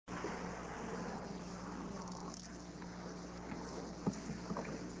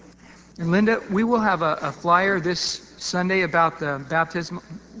And Linda, we will have a flyer this Sunday about the baptism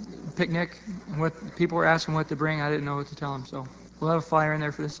picnic and what people were asking what to bring. I didn't know what to tell them, so we'll have a flyer in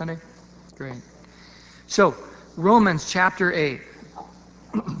there for this Sunday. Great. So, Romans chapter 8.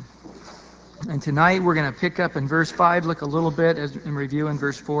 And tonight we're going to pick up in verse 5, look a little bit and review in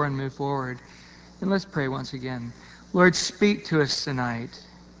verse 4 and move forward. And let's pray once again. Lord, speak to us tonight.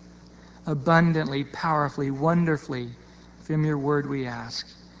 Abundantly, powerfully, wonderfully, from your word we ask.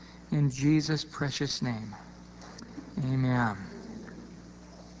 In Jesus' precious name. Amen.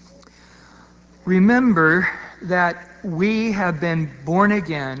 Remember that we have been born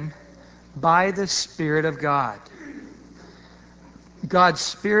again by the Spirit of God. God's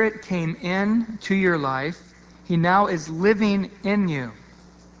Spirit came in to your life. He now is living in you.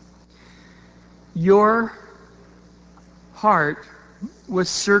 Your heart was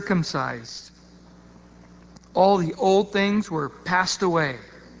circumcised. All the old things were passed away,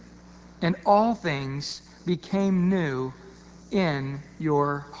 and all things became new in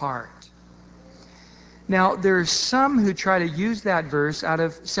your heart. Now, there's some who try to use that verse out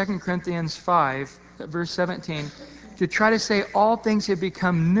of 2 Corinthians 5, verse 17, to try to say all things have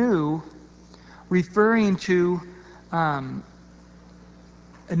become new, referring to, in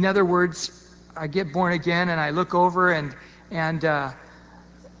other words, I get born again and I look over and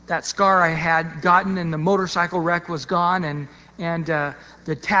that scar I had gotten in the motorcycle wreck was gone, and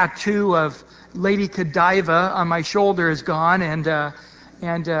the tattoo of Lady Godiva on my shoulder is gone, and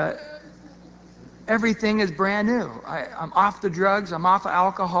everything is brand new. I'm off the drugs, I'm off of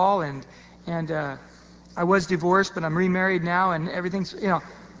alcohol, and I was divorced, but I'm remarried now, and everything's,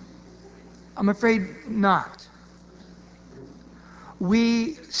 I'm afraid not.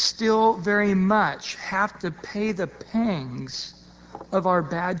 We still very much have to pay the pangs of our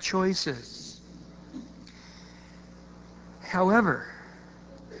bad choices. However,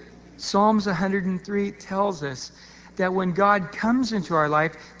 Psalms 103 tells us that when God comes into our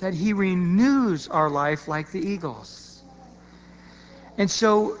life, that He renews our life like the eagles. And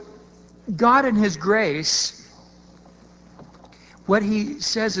so, God in His grace, what He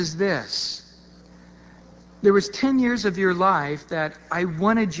says is this. There was 10 years of your life that I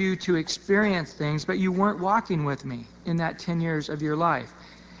wanted you to experience things, but you weren't walking with me in that 10 years of your life.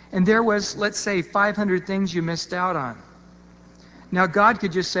 And there was, let's say, 500 things you missed out on. Now, God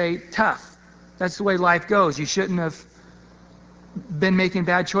could just say, tough. That's the way life goes. You shouldn't have been making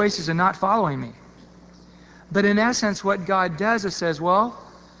bad choices and not following me. But in essence, what God does is says, well,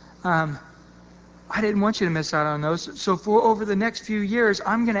 I didn't want you to miss out on those. So for over the next few years,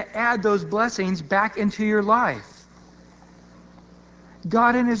 I'm going to add those blessings back into your life.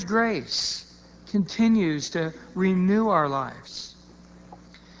 God in His grace continues to renew our lives.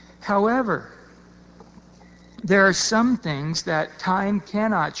 However, there are some things that time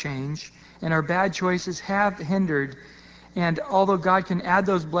cannot change, and our bad choices have hindered. And although God can add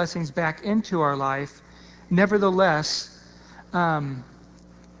those blessings back into our life, nevertheless,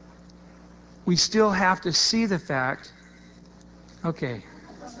 we still have to see the fact. Okay.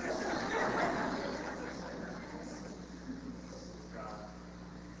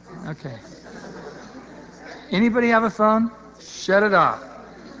 Okay. Anybody have a phone? Shut it off.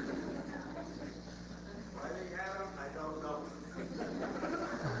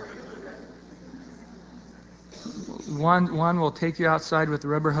 One will take you outside with the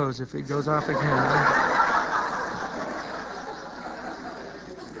rubber hose if it goes off again.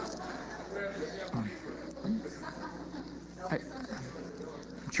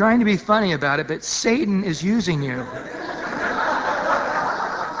 I'm trying to be funny about it, but Satan is using you.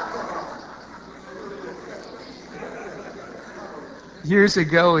 Years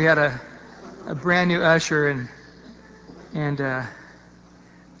ago, we had a brand new usher, and there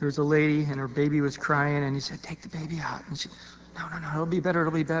was a lady, and her baby was crying, and he said, "Take the baby out." And she, no, it'll be better.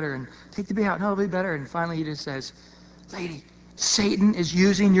 And take the baby out, no, it'll be better. And finally, he just says, "Lady, Satan is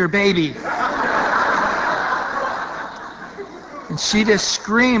using your baby." And she just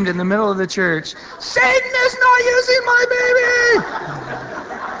screamed in the middle of the church, "Satan is not using my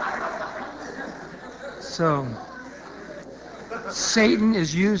baby!" So, Satan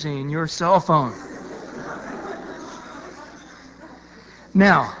is using your cell phone.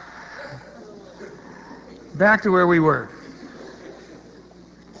 Now, back to where we were.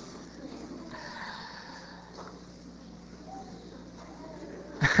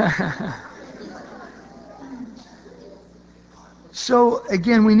 So,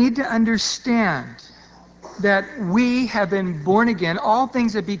 again, we need to understand that we have been born again. All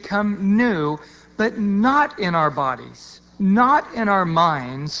things have become new, but not in our bodies, not in our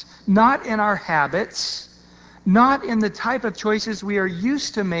minds, not in our habits, Not in the type of choices we are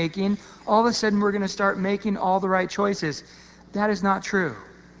used to making. All of a sudden we're going to start making all the right choices. That is not true.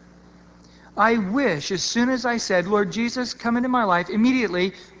 I wish as soon as I said, Lord Jesus, come into my life,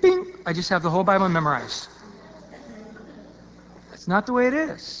 immediately, bing, I just have the whole Bible memorized. That's not the way it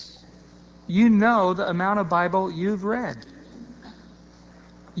is. You know the amount of Bible you've read.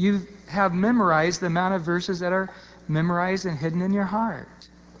 You have memorized the amount of verses that are memorized and hidden in your heart.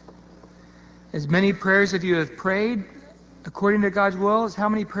 As many prayers as you have prayed according to God's will as how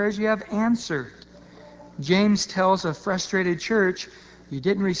many prayers you have answered. James tells a frustrated church, you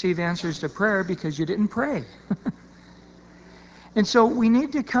didn't receive answers to prayer because you didn't pray. And so we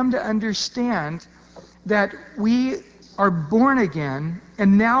need to come to understand that we are born again,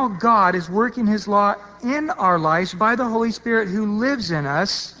 and now God is working His law in our lives by the Holy Spirit who lives in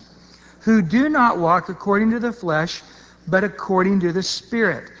us, who do not walk according to the flesh, but according to the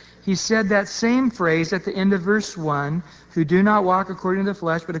Spirit. He said that same phrase at the end of verse 1, who do not walk according to the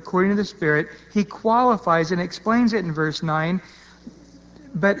flesh, but according to the Spirit. He qualifies and explains it in verse 9,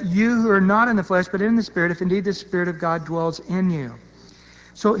 but you who are not in the flesh, but in the Spirit, if indeed the Spirit of God dwells in you.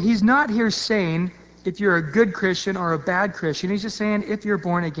 So he's not here saying if you're a good Christian or a bad Christian. He's just saying if you're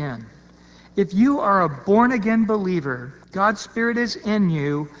born again. If you are a born-again believer, God's Spirit is in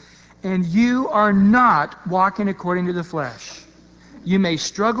you, and you are not walking according to the flesh. You may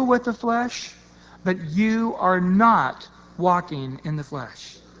struggle with the flesh, but you are not walking in the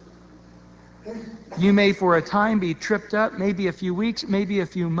flesh. You may for a time be tripped up, maybe a few weeks, maybe a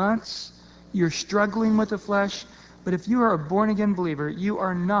few months. You're struggling with the flesh, but if you are a born-again believer, you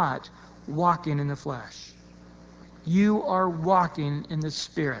are not walking in the flesh. You are walking in the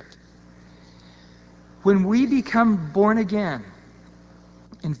Spirit. When we become born again,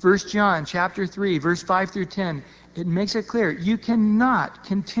 in 1 John chapter 3, verse 5 through 10, it makes it clear you cannot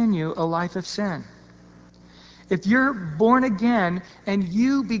continue a life of sin. If you're born again and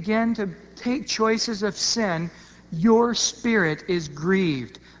you begin to take choices of sin, your spirit is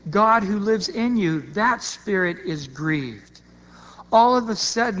grieved. God who lives in you, that spirit is grieved. All of a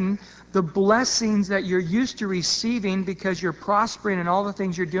sudden, the blessings that you're used to receiving because you're prospering in all the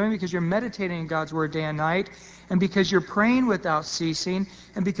things you're doing, because you're meditating in God's Word day and night, and because you're praying without ceasing,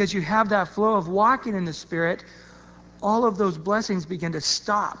 and because you have that flow of walking in the Spirit, all of those blessings begin to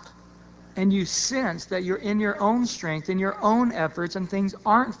stop. And you sense that you're in your own strength, in your own efforts, and things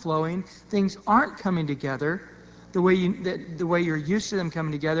aren't flowing, things aren't coming together the way you're used to them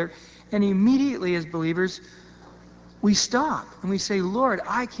coming together. And immediately as believers, we stop and we say, Lord,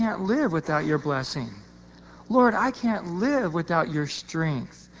 I can't live without your blessing. Lord, I can't live without your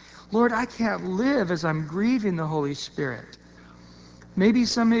strength. Lord, I can't live as I'm grieving the Holy Spirit. Maybe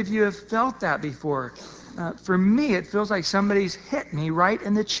some of you have felt that before. For me, it feels like somebody's hit me right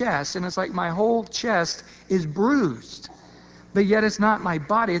in the chest, and it's like my whole chest is bruised. But yet it's not my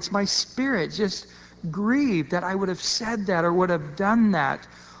body, it's my spirit just grieved that I would have said that or would have done that.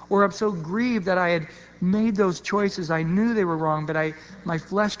 Or I'm so grieved that I had made those choices. I knew they were wrong, but my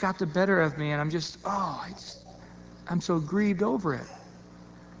flesh got the better of me, and I'm so grieved over it.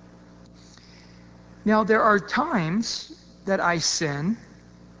 Now, there are times that I sin,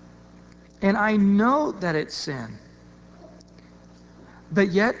 and I know that it's sin.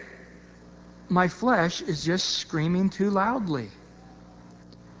 But yet, my flesh is just screaming too loudly.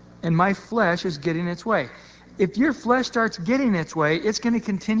 And my flesh is getting its way. If your flesh starts getting its way, it's going to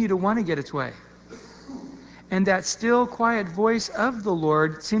continue to want to get its way. And that still, quiet voice of the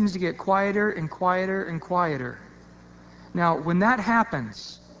Lord seems to get quieter and quieter and quieter. Now, when that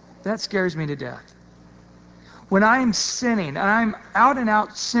happens, that scares me to death. When I'm sinning, and I'm out and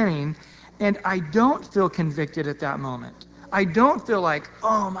out sinning, and I don't feel convicted at that moment. I don't feel like,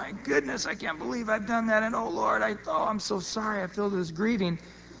 oh my goodness, I can't believe I've done that, and oh Lord, I'm so sorry, I feel this grieving.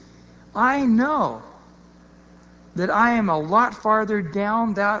 I know that I am a lot farther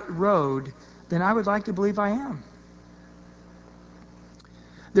down that road than I would like to believe I am.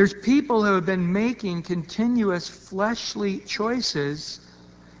 There's people who have been making continuous fleshly choices,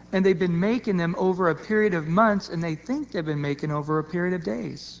 and they've been making them over a period of months, and they think they've been making over a period of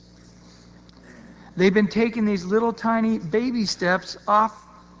days. They've been taking these little tiny baby steps off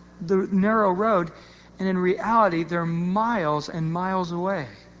the narrow road, and in reality, they're miles and miles away.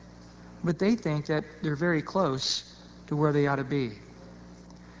 But they think that they're very close to where they ought to be.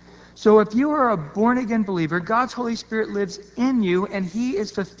 So if you are a born-again believer, God's Holy Spirit lives in you, and He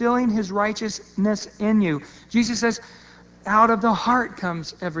is fulfilling His righteousness in you. Jesus says, out of the heart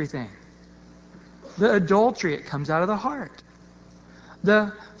comes everything. The adultery, it comes out of the heart.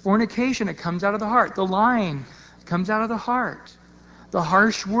 The fornication, it comes out of the heart. The lying, it comes out of the heart. The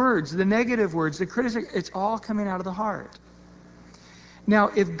harsh words, the negative words, the criticism, it's all coming out of the heart. Now,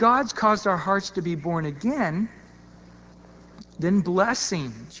 if God's caused our hearts to be born again, then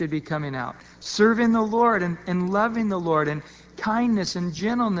blessing should be coming out. Serving the Lord and loving the Lord and kindness and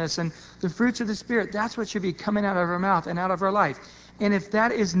gentleness and the fruits of the Spirit, that's what should be coming out of our mouth and out of our life. And if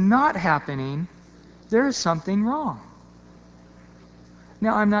that is not happening, there is something wrong.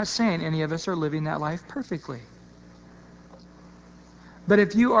 Now, I'm not saying any of us are living that life perfectly. But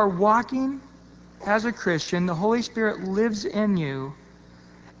if you are walking as a Christian, the Holy Spirit lives in you,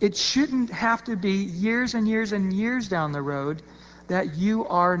 it shouldn't have to be years and years and years down the road that you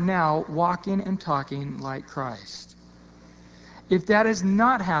are now walking and talking like Christ. If that is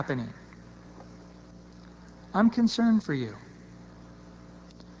not happening, I'm concerned for you.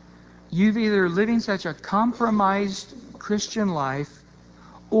 You've either living such a compromised Christian life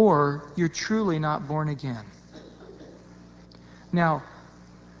or you're truly not born again. Now,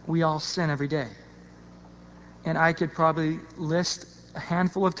 we all sin every day. And I could probably list a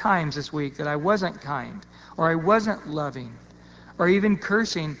handful of times this week that I wasn't kind, or I wasn't loving, or even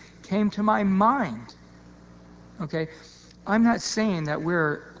cursing came to my mind. Okay? I'm not saying that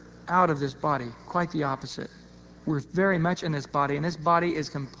we're out of this body. Quite the opposite. We're very much in this body, and this body is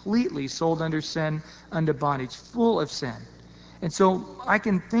completely sold under sin, under bondage, full of sin. And so I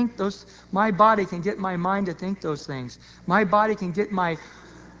can think those, my body can get my mind to think those things. My body can get my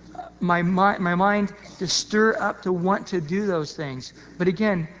mind to stir up to want to do those things. But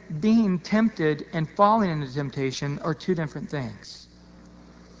again, being tempted and falling into temptation are two different things.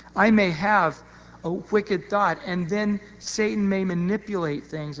 I may have a wicked thought, and then Satan may manipulate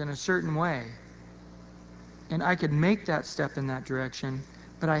things in a certain way. And I could make that step in that direction,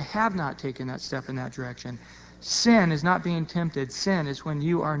 but I have not taken that step in that direction. Sin is not being tempted. Sin is when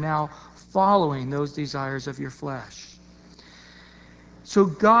you are now following those desires of your flesh. So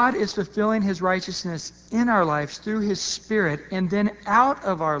God is fulfilling His righteousness in our lives through His Spirit, and then out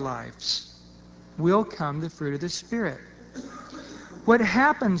of our lives will come the fruit of the Spirit. What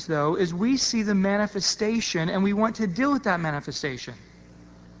happens, though, is we see the manifestation, and we want to deal with that manifestation.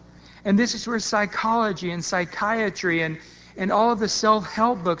 And this is where psychology and psychiatry and all of the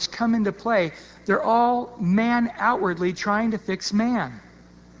self-help books come into play. They're all man outwardly trying to fix man.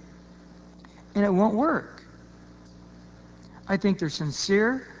 And it won't work. I think they're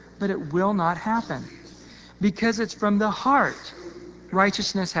sincere, but it will not happen. Because it's from the heart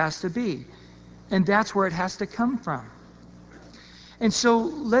righteousness has to be. And that's where it has to come from. And so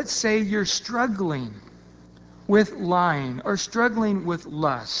let's say you're struggling with lying, or struggling with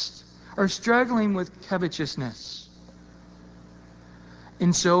lust, or struggling with covetousness.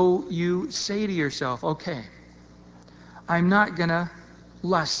 And so you say to yourself, okay, I'm not going to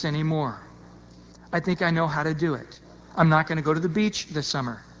lust anymore. I think I know how to do it. I'm not going to go to the beach this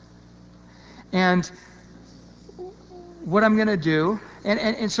summer. And what I'm going to do,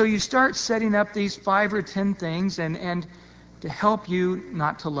 and so you start setting up these 5 or 10 things and to help you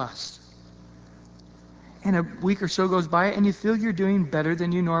not to lust. And a week or so goes by, and you feel you're doing better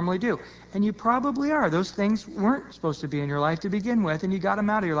than you normally do. And you probably are. Those things weren't supposed to be in your life to begin with, and you got them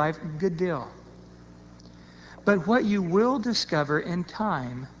out of your life. Good deal. But what you will discover in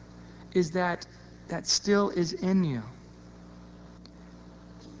time is that that still is in you.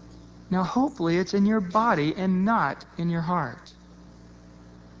 Now, hopefully, it's in your body and not in your heart.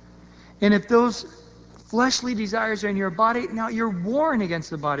 And if those fleshly desires are in your body, now you're warring against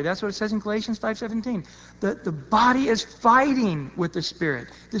the body. That's what it says in Galatians 5:17. The body is fighting with the Spirit.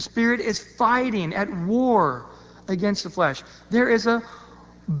 The Spirit is fighting at war against the flesh. There is a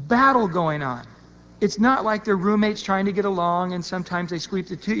battle going on. It's not like they're roommates trying to get along, and sometimes they squeeze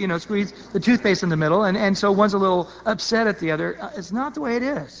the toothpaste in the middle, and so one's a little upset at the other. It's not the way it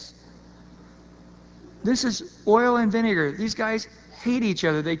is. This is oil and vinegar. These guys hate each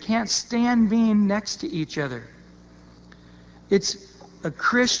other. They can't stand being next to each other. It's a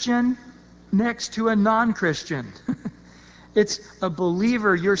Christian next to a non-Christian. It's a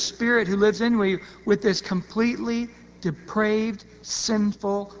believer, your spirit who lives in you, with this completely depraved,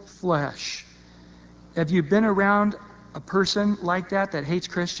 sinful flesh. Have you been around a person like that hates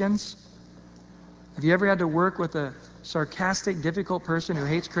Christians? Have you ever had to work with a sarcastic, difficult person who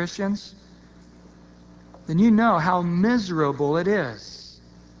hates Christians? Then you know how miserable it is.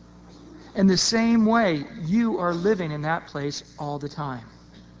 In the same way, you are living in that place all the time.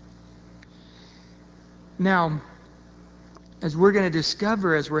 Now, as we're going to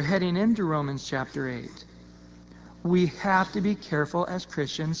discover as we're heading into Romans chapter 8, we have to be careful as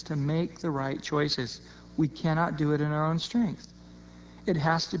Christians to make the right choices. We cannot do it in our own strength. It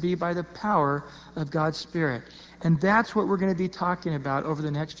has to be by the power of God's Spirit. And that's what we're going to be talking about over the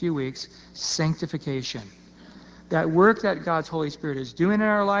next few weeks, sanctification. That work that God's Holy Spirit is doing in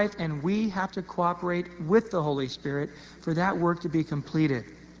our life, and we have to cooperate with the Holy Spirit for that work to be completed.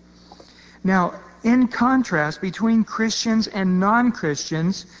 Now, in contrast between Christians and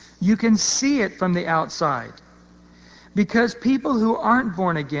non-Christians, you can see it from the outside. Because people who aren't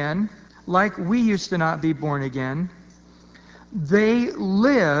born again, like we used to not be born again, they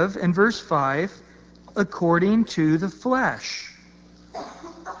live, in verse 5, according to the flesh.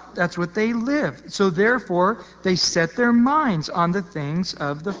 That's what they live. So therefore, they set their minds on the things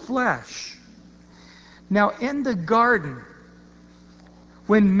of the flesh. Now, in the garden,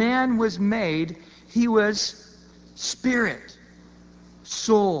 when man was made, he was spirit,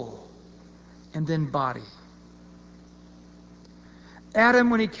 soul, and then body. Adam,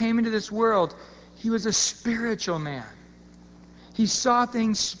 when he came into this world, he was a spiritual man. He saw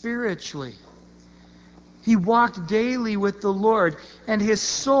things spiritually. He walked daily with the Lord, and his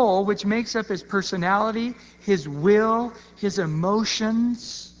soul, which makes up his personality, his will, his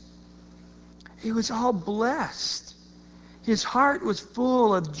emotions, it was all blessed. His heart was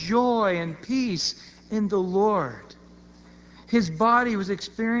full of joy and peace in the Lord. His body was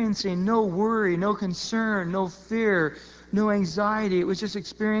experiencing no worry, no concern, no fear, no anxiety. It was just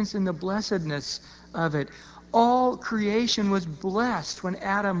experiencing the blessedness of it. All creation was blessed when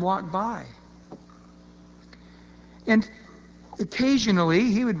Adam walked by. And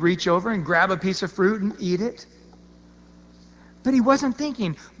occasionally he would reach over and grab a piece of fruit and eat it. But he wasn't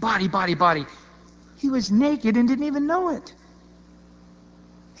thinking, body, body, body. He was naked and didn't even know it.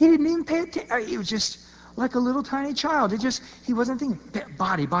 He didn't even pay attention. He was just like a little tiny child. He wasn't thinking,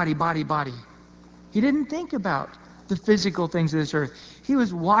 body, body, body, body. He didn't think about the physical things of this earth. He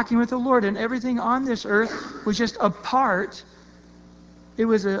was walking with the Lord, and everything on this earth was just a part. It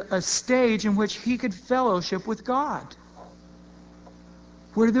was a stage in which he could fellowship with God.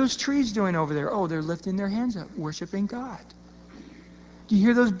 What are those trees doing over there? Oh, they're lifting their hands up, worshiping God. Do you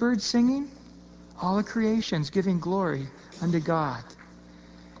hear those birds singing? All of creation's giving glory unto God.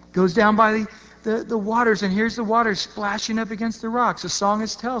 Goes down by the waters, and here's the water splashing up against the rocks. The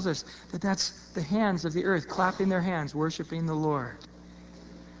psalmist tells us that that's the hands of the earth clapping their hands, worshiping the Lord.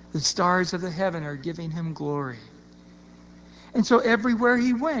 The stars of the heaven are giving him glory. And so everywhere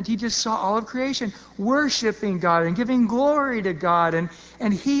he went, he just saw all of creation worshiping God and giving glory to God.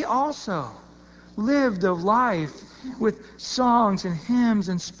 And he also lived a life with songs and hymns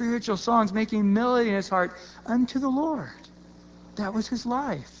and spiritual songs, making melody in his heart unto the Lord. That was his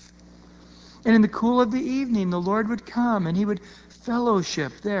life. And in the cool of the evening, the Lord would come and he would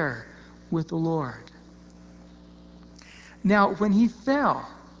fellowship there with the Lord. Now, when he fell,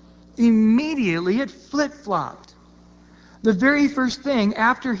 immediately it flip-flopped. The very first thing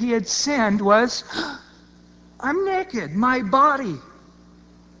after he had sinned was, I'm naked, my body.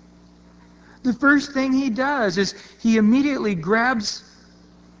 The first thing he does is he immediately grabs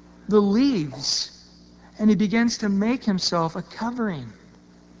the leaves and he begins to make himself a covering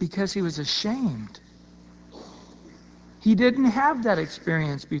because he was ashamed. He didn't have that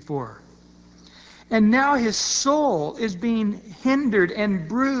experience before. And now his soul is being hindered and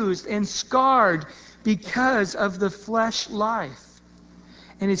bruised and scarred because of the flesh life.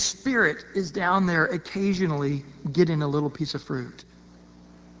 And his spirit is down there occasionally getting a little piece of fruit.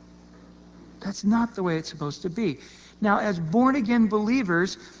 That's not the way it's supposed to be. Now, as born-again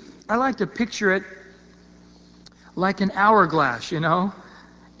believers, I like to picture it like an hourglass,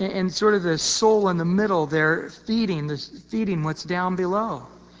 and sort of the soul in the middle there feeding what's down below.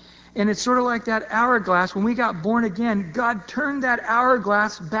 And it's sort of like that hourglass. When we got born again, God turned that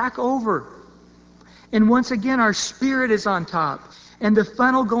hourglass back over. And once again, our spirit is on top. And the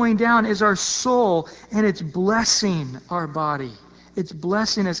funnel going down is our soul, and it's blessing our body. It's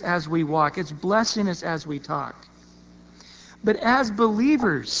blessing us as we walk. It's blessing us as we talk. But as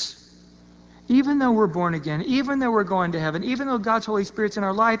believers, even though we're born again, even though we're going to heaven, even though God's Holy Spirit's in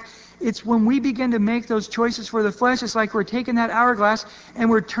our life, it's when we begin to make those choices for the flesh, it's like we're taking that hourglass and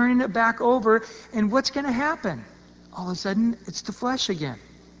we're turning it back over. And what's going to happen? All of a sudden, it's the flesh again.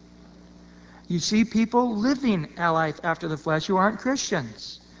 You see people living a life after the flesh who aren't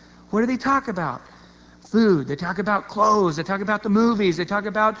Christians. What do they talk about? Food. They talk about clothes. They talk about the movies. They talk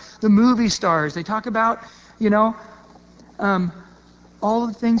about the movie stars. They talk about, all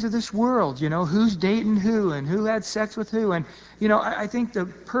the things of this world, who's dating who and who had sex with who. And, I think the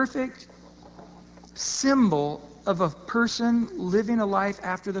perfect symbol of a person living a life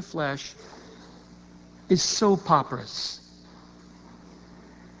after the flesh is soap operas.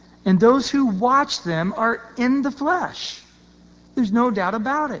 And those who watch them are in the flesh. There's no doubt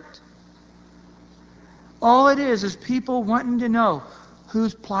about it. All it is people wanting to know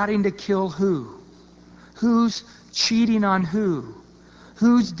who's plotting to kill who's cheating on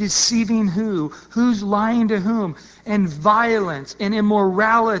who's deceiving who's lying to whom, and violence and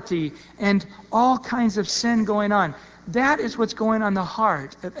immorality and all kinds of sin going on. That is what's going on in the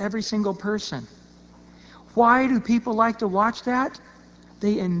heart of every single person. Why do people like to watch that?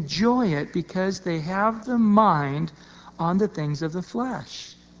 They enjoy it because they have the mind on the things of the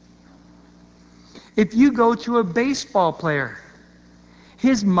flesh. If you go to a baseball player,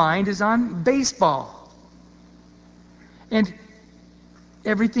 his mind is on baseball. And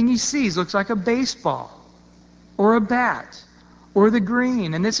everything he sees looks like a baseball or a bat or the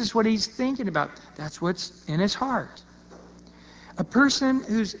green. And this is what he's thinking about. That's what's in his heart. A person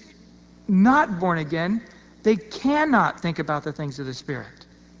who's not born again, they cannot think about the things of the Spirit.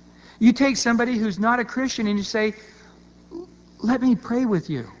 You take somebody who's not a Christian and you say, let me pray with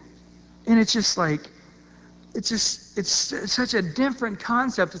you. And it's just like, it's such a different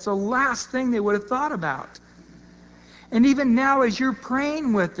concept. It's the last thing they would have thought about. And even now, as you're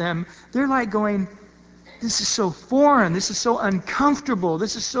praying with them, they're like going, this is so foreign, this is so uncomfortable,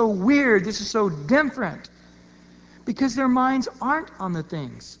 this is so weird, this is so different. Because their minds aren't on the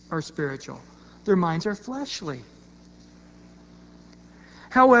things are spiritual. Their minds are fleshly.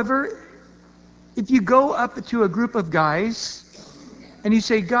 However, if you go up to a group of guys and you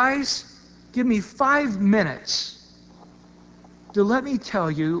say, guys, give me 5 minutes to let me tell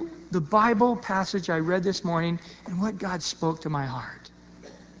you the Bible passage I read this morning and what God spoke to my heart.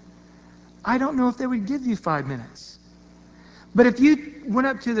 I don't know if they would give you 5 minutes. But if you went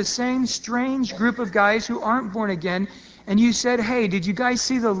up to the same strange group of guys who aren't born again and you said, hey, did you guys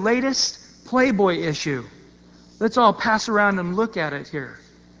see the latest Playboy issue? Let's all pass around and look at it here.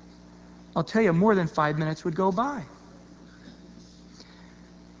 I'll tell you, more than 5 minutes would go by.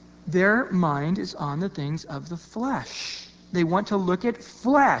 Their mind is on the things of the flesh. They want to look at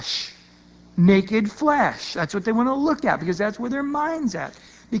flesh, naked flesh. That's what they want to look at because that's where their mind's at.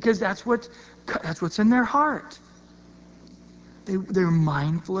 Because that's what's in their heart. They're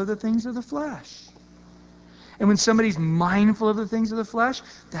mindful of the things of the flesh. And when somebody's mindful of the things of the flesh,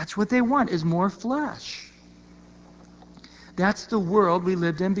 that's what they want, is more flesh. That's the world we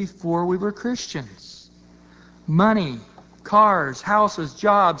lived in before we were Christians. Money, cars, houses,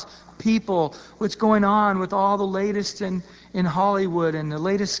 jobs, people, what's going on with all the latest in Hollywood and the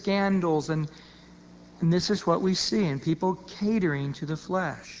latest scandals. And this is what we see in people catering to the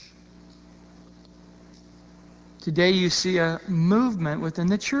flesh. Today you see a movement within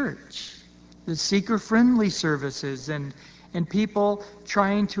the church, the seeker-friendly services and people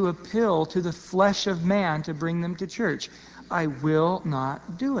trying to appeal to the flesh of man to bring them to church. I will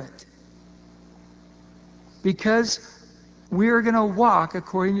not do it. Because we are going to walk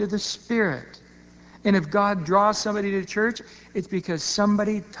according to the Spirit. And if God draws somebody to church, it's because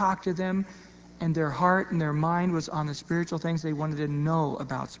somebody talked to them and their heart and their mind was on the spiritual things. They wanted to know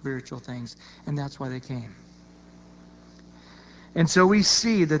about spiritual things. And that's why they came. And so we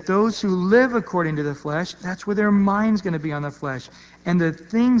see that those who live according to the flesh, that's where their mind's going to be, on the flesh and the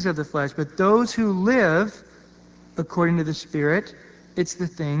things of the flesh. But those who live according to the Spirit, it's the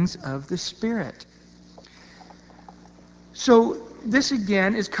things of the Spirit. So this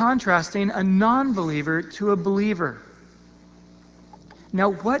again is contrasting a non-believer to a believer.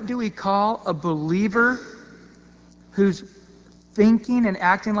 Now, what do we call a believer who's thinking and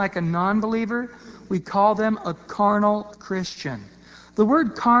acting like a non-believer? We call them a carnal Christian. The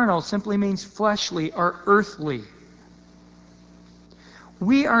word carnal simply means fleshly or earthly.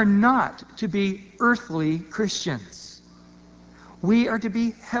 We are not to be earthly Christians. We are to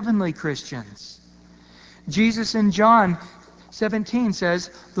be heavenly Christians. Jesus in John 17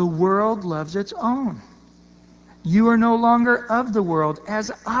 says, the world loves its own. You are no longer of the world,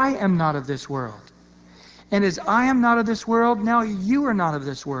 as I am not of this world. And as I am not of this world, now you are not of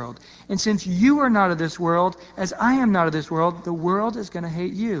this world. And since you are not of this world, as I am not of this world, the world is going to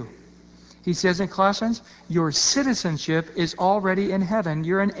hate you. He says in Colossians, your citizenship is already in heaven.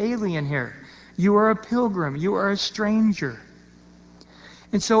 You're an alien here. You are a pilgrim. You are a stranger.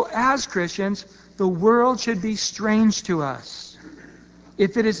 And so as Christians, the world should be strange to us.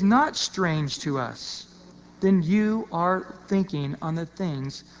 If it is not strange to us, then you are thinking on the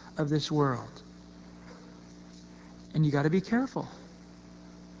things of this world. And you got to be careful.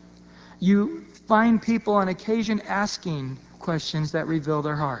 You find people on occasion asking questions that reveal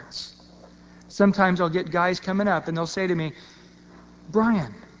their hearts. Sometimes I'll get guys coming up and they'll say to me,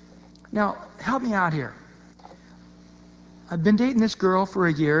 Brian, now help me out here. I've been dating this girl for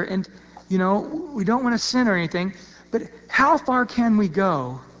a year and, we don't want to sin or anything, But how far can we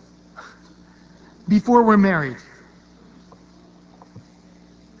go before we're married?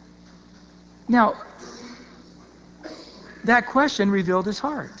 Now, that question revealed his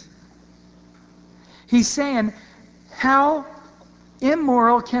heart. He's saying, how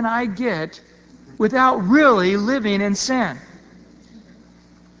immoral can I get without really living in sin?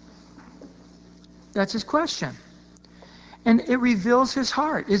 That's his question. And it reveals his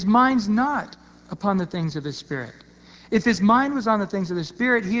heart. His mind's not upon the things of the Spirit. If his mind was on the things of the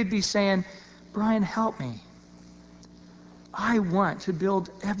Spirit, he'd be saying, Brian, help me. I want to build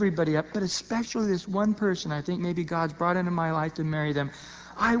everybody up, but especially this one person I think maybe God's brought into my life to marry them.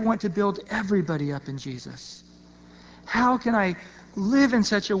 I want to build everybody up in Jesus. How can I live in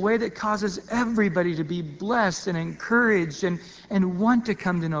such a way that causes everybody to be blessed and encouraged and want to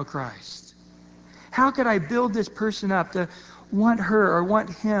come to know Christ? How could I build this person up to want her or want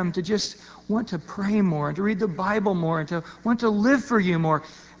him to just want to pray more and to read the Bible more and to want to live for you more,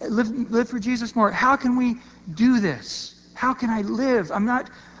 live for Jesus more? How can we do this? How can I live?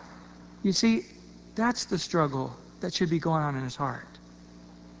 You see, that's the struggle that should be going on in his heart.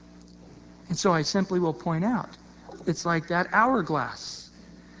 And so I simply will point out, it's like that hourglass.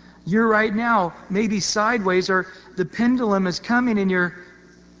 You're right now maybe sideways, or the pendulum is coming and you're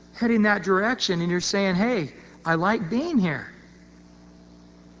heading that direction and you're saying, hey, I like being here.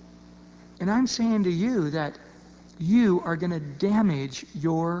 And I'm saying to you that you are going to damage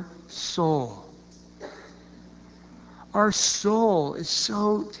your soul. Our soul is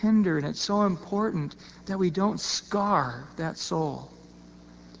so tender and it's so important that we don't scar that soul.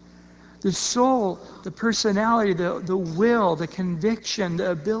 The soul, the personality, the will, the conviction,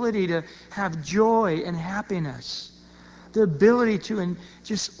 the ability to have joy and happiness, the ability to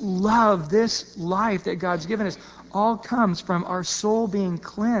just love this life that God's given us, all comes from our soul being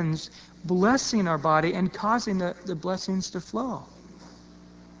cleansed, blessing our body, and causing the blessings to flow.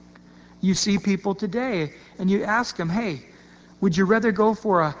 You see people today, and you ask them, hey, would you rather go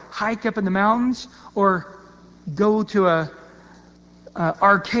for a hike up in the mountains or go to a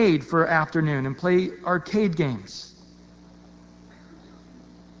arcade for an afternoon and play arcade games?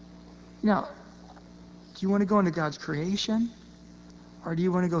 Now, do you want to go into God's creation? Or do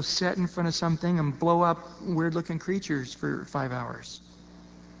you want to go sit in front of something and blow up weird-looking creatures for 5 hours?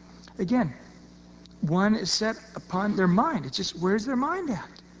 Again, one is set upon their mind. It's just, where's their mind at?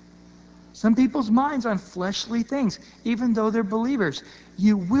 Some people's minds on fleshly things, even though they're believers.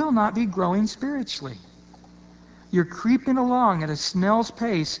 You will not be growing spiritually. You're creeping along at a snail's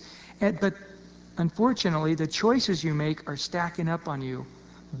pace, but unfortunately, the choices you make are stacking up on you.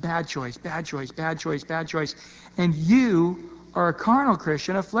 Bad choice, bad choice, bad choice, bad choice. And you are a carnal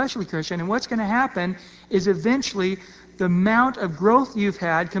Christian, a fleshly Christian, and what's going to happen is eventually the amount of growth you've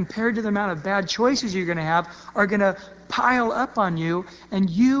had compared to the amount of bad choices you're going to have are going to pile up on you, and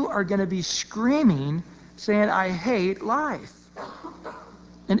you are going to be screaming, saying, I hate life.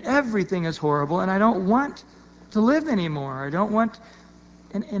 And everything is horrible, and I don't want to live anymore. I don't want...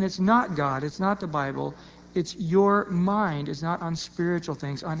 And it's not God, it's not the Bible. It's your mind is not on spiritual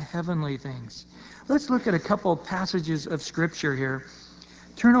things, on heavenly things. Let's look at a couple of passages of Scripture here.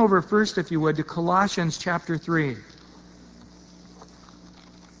 Turn over first, if you would, to Colossians chapter 3.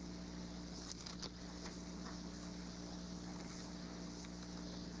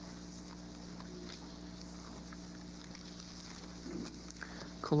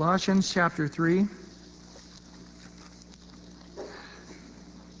 Colossians chapter 3.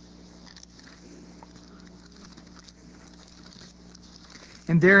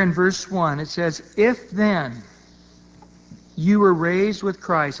 And there in verse 1 it says, if then you were raised with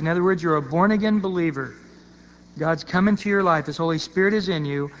Christ, in other words, you're a born-again believer, God's come into your life, His Holy Spirit is in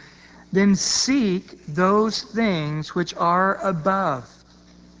you, then seek those things which are above.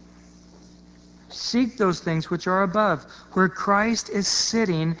 Seek those things which are above, where Christ is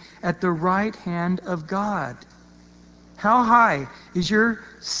sitting at the right hand of God. How high is your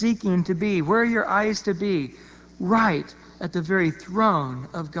seeking to be? Where are your eyes to be? Right at the very throne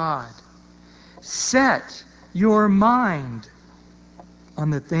of God. Set your mind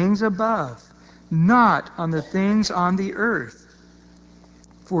on the things above, not on the things on the earth.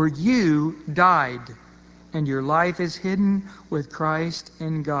 For you died, and your life is hidden with Christ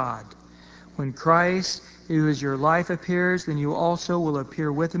in God. When Christ, who is your life, appears, then you also will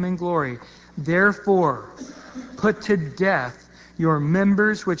appear with Him in glory. Therefore, put to death your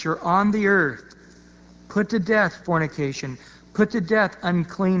members which are on the earth. Put to death fornication. Put to death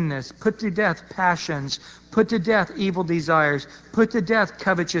uncleanness. Put to death passions. Put to death evil desires. Put to death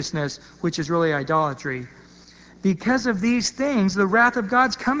covetousness, which is really idolatry. Because of these things, the wrath of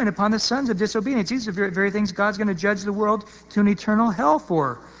God's coming upon the sons of disobedience. These are the very things God's going to judge the world to an eternal hell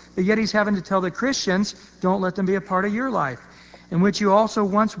for. But yet he's having to tell the Christians, don't let them be a part of your life, in which you also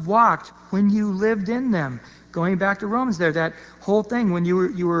once walked when you lived in them. Going back to Romans there, that whole thing, when you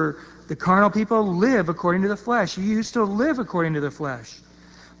were the carnal people, live according to the flesh. You used to live according to the flesh.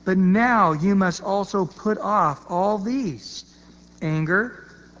 But now you must also put off all these: anger,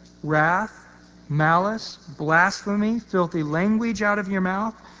 wrath, malice, blasphemy, filthy language out of your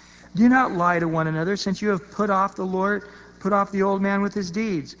mouth. Do not lie to one another, since you have put off the old man with his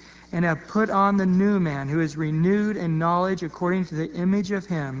deeds, and have put on the new man, who is renewed in knowledge according to the image of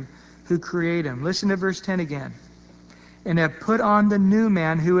him who created him. Listen to verse 10 again. And have put on the new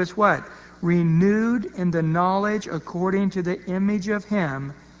man, who is what? Renewed in the knowledge according to the image of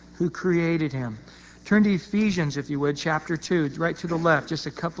him who created him. Turn to Ephesians, if you would, chapter 2, right to the left, just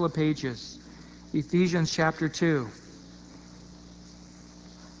a couple of pages. Ephesians chapter 2.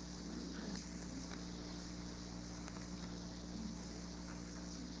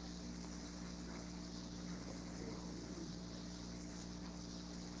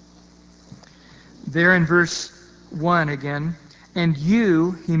 There in verse 1 again. And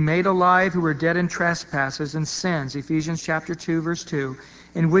you he made alive who were dead in trespasses and sins, Ephesians chapter 2, verse 2,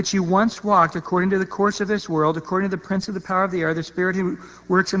 in which you once walked according to the course of this world, according to the prince of the power of the air, the spirit who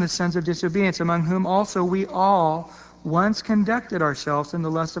works in the sons of disobedience, among whom also we all once conducted ourselves in the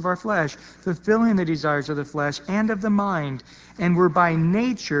lust of our flesh, fulfilling the desires of the flesh and of the mind, and were by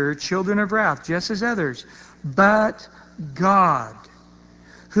nature children of wrath, just as others. But God,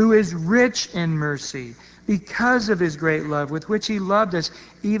 who is rich in mercy, because of his great love with which he loved us,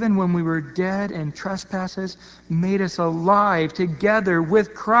 even when we were dead in trespasses, made us alive together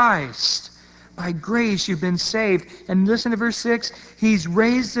with Christ. By grace you've been saved. And listen to verse 6. He's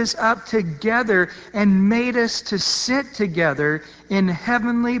raised us up together and made us to sit together in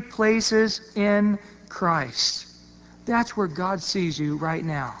heavenly places in Christ. That's where God sees you right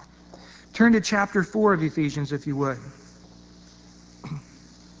now. Turn to chapter 4 of Ephesians, if you would.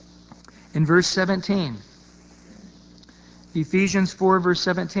 In verse 17. Ephesians 4, verse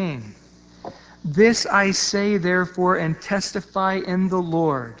 17. This I say, therefore, and testify in the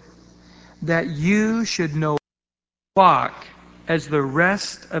Lord, that you should no longer walk as the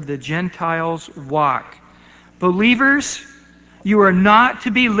rest of the Gentiles walk. Believers, you are not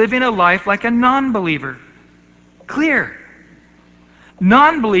to be living a life like a non-believer. Clear.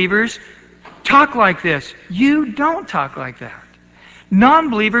 Non-believers talk like this. You don't talk like that.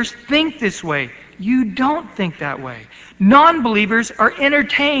 Non-believers think this way. You don't think that way. Non-believers are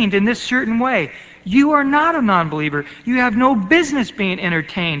entertained in this certain way. You are not a non-believer. You have no business being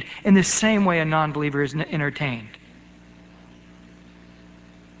entertained in the same way a non-believer is entertained.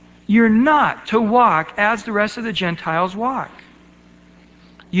 You're not to walk as the rest of the Gentiles walk.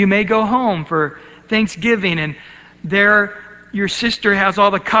 You may go home for Thanksgiving and there your sister has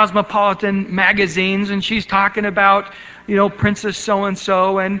all the Cosmopolitan magazines and she's talking about, Princess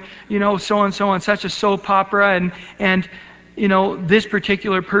so-and-so and, so-and-so on such a soap opera and this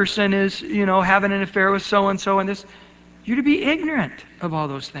particular person is, having an affair with so-and-so and this. You're to be ignorant of all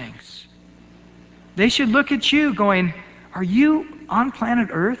those things. They should look at you going, are you on planet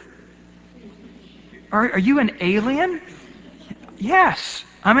Earth? Are you an alien? Yes,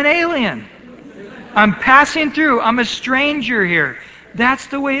 I'm an alien. I'm passing through. I'm a stranger here. That's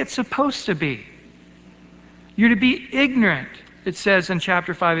the way it's supposed to be. You're to be ignorant, it says in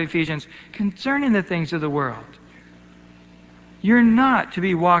chapter 5 of Ephesians, concerning the things of the world. You're not to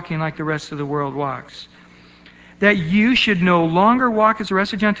be walking like the rest of the world walks. That you should no longer walk as the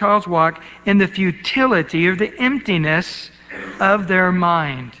rest of Gentiles walk in the futility or the emptiness of their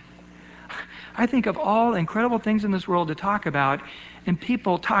mind. I think of all incredible things in this world to talk about, and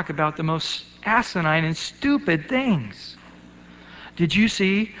people talk about the most asinine and stupid things. Did you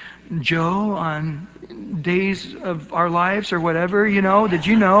see Joe on Days of Our Lives or whatever, Did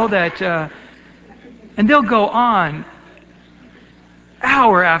you know that... and they'll go on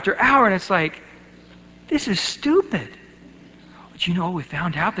hour after hour, and it's like, this is stupid. But we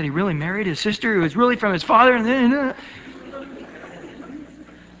found out that he really married his sister who was really from his father, and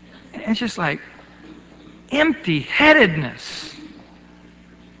it's just like empty-headedness.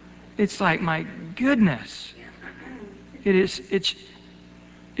 It's like, my goodness. It's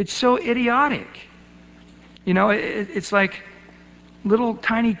so idiotic. It's like little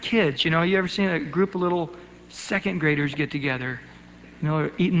tiny kids. You ever seen a group of little second graders get together,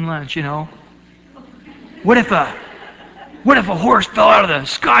 eating lunch, What if a horse fell out of the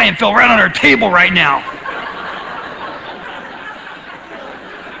sky and fell right on our table right now?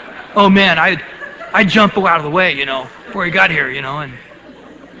 Oh man, I'd jump out of the way, before he got here, and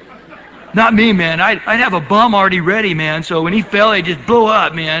not me, man. I'd have a bomb already ready, man. So when he fell, I'd just blow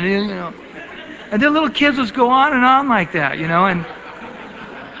up, man. And then little kids would go on and on like that,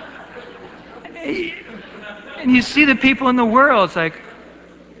 and you see the people in the world, and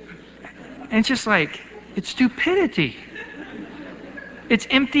it's just like, it's stupidity. It's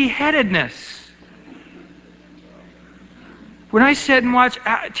empty-headedness. When I sit and watch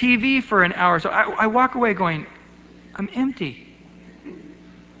TV for an hour, so I walk away going, I'm empty.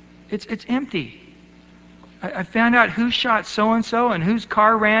 It's empty. I found out who shot so-and-so and whose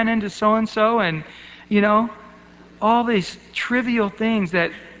car ran into so-and-so and, all these trivial things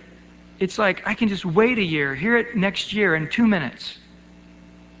that it's like I can just wait a year, hear it next year in 2 minutes,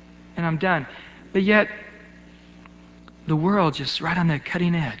 and I'm done. But yet, the world just right on the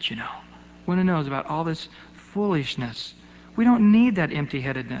cutting edge, Want to know about all this foolishness. We don't need that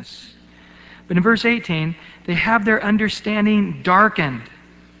empty-headedness. But in verse 18, they have their understanding darkened.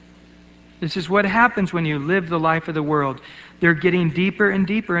 This is what happens when you live the life of the world. They're getting deeper and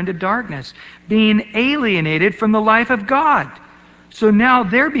deeper into darkness, being alienated from the life of God. So now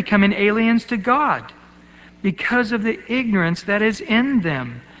they're becoming aliens to God because of the ignorance that is in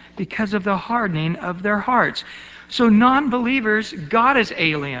them, because of the hardening of their hearts. So non-believers, God is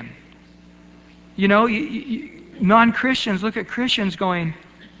alien. Non-Christians look at Christians going,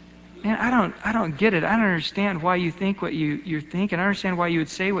 man, I don't get it. I don't understand why you think what you think, and I don't understand why you would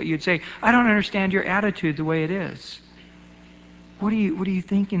say what you'd say. I don't understand your attitude the way it is. What are you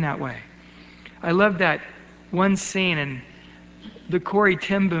thinking that way? I love that one scene in the Corrie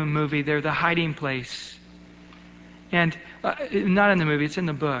ten Boom movie, they're The Hiding Place. And not in the movie, it's in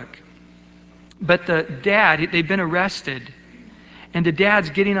the book. But the dad, they've been arrested, and the dad's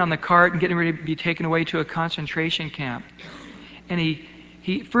getting on the cart and getting ready to be taken away to a concentration camp. And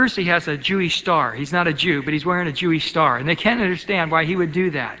he first has a Jewish star. He's not a Jew, but he's wearing a Jewish star. And they can't understand why he would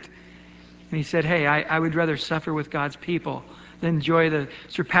do that. And he said, hey, I would rather suffer with God's people than enjoy the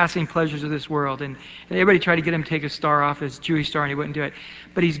surpassing pleasures of this world. And everybody tried to get him to take a star off his Jewish star, and he wouldn't do it.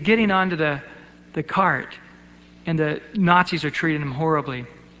 But he's getting onto the cart, and the Nazis are treating him horribly.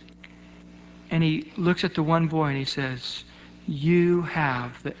 And he looks at the one boy and he says, you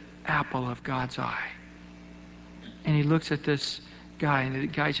have the apple of God's eye. And he looks at this guy, and the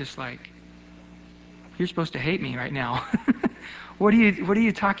guy's just like, you're supposed to hate me right now. What are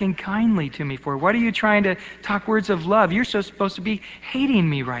you talking kindly to me for? What are you trying to talk words of love? You're so supposed to be hating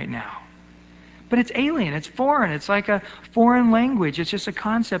me right now. But it's alien, it's foreign, it's like a foreign language. It's just a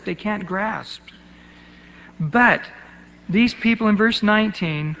concept they can't grasp. But these people in verse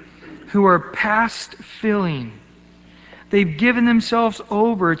 19 who are past filling, they've given themselves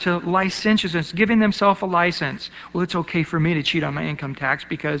over to licentiousness, giving themselves a license. Well, it's okay for me to cheat on my income tax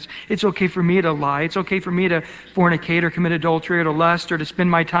because it's okay for me to lie. It's okay for me to fornicate or commit adultery or to lust or to spend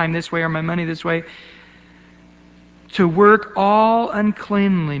my time this way or my money this way. To work all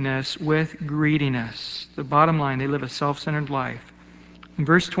uncleanliness with greediness. The bottom line, they live a self-centered life. In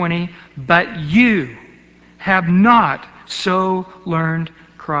verse 20, but you have not so learned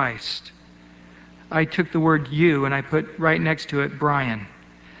Christ. I took the word you and I put right next to it Brian.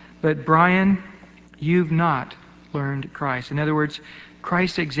 But Brian, you've not learned Christ. In other words,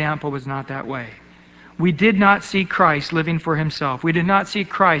 Christ's example was not that way. We did not see Christ living for himself. We did not see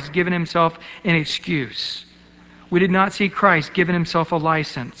Christ giving himself an excuse. We did not see Christ giving himself a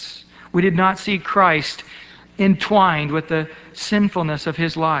license. We did not see Christ entwined with the sinfulness of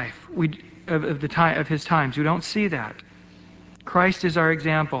his life, of his times. We don't see that. Christ is our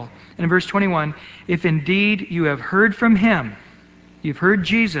example. And in verse 21, if indeed you have heard from him, you've heard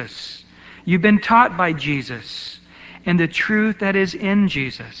Jesus, you've been taught by Jesus, and the truth that is in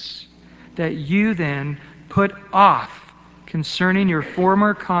Jesus, that you then put off concerning your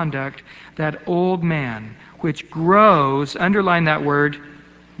former conduct that old man, which grows, underline that word,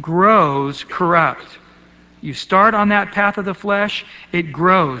 grows corrupt. You start on that path of the flesh, it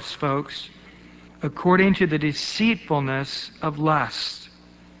grows, folks, according to the deceitfulness of lust.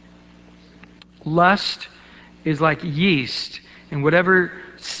 Lust is like yeast, and whatever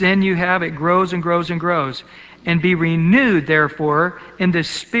sin you have, it grows and grows and grows. And be renewed, therefore, in the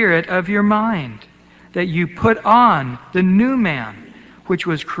spirit of your mind, that you put on the new man, which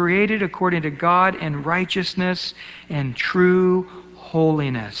was created according to God in righteousness and true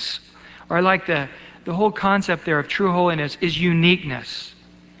holiness. Or I like the whole concept there of true holiness is uniqueness.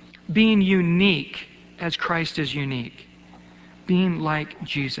 Being unique as Christ is unique. Being like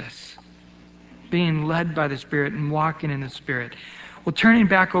Jesus. Being led by the Spirit and walking in the Spirit. Well, turning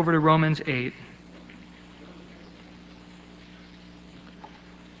back over to Romans 8.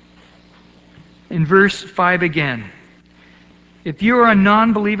 In verse 5 again. If you are a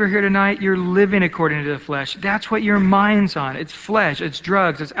non-believer here tonight, you're living according to the flesh. That's what your mind's on. It's flesh, it's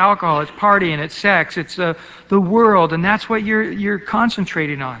drugs, it's alcohol, it's partying, it's sex, it's the world, and that's what you're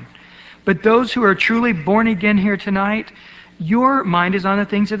concentrating on. But those who are truly born again here tonight, your mind is on the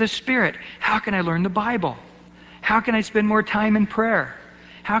things of the Spirit. How can I learn the Bible? How can I spend more time in prayer?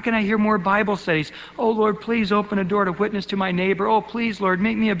 How can I hear more Bible studies? Oh, Lord, please open a door to witness to my neighbor. Oh, please, Lord,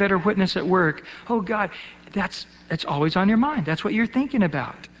 make me a better witness at work. Oh, God, it's always on your mind. That's what you're thinking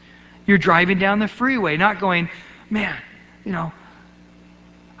about. You're driving down the freeway, not going, man, I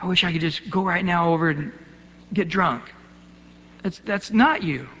wish I could just go right now over and get drunk. That's not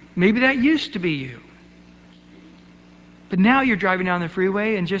you. Maybe that used to be you. But now you're driving down the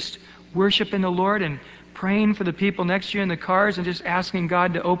freeway and just worshiping the Lord and praying for the people next to you in the cars and just asking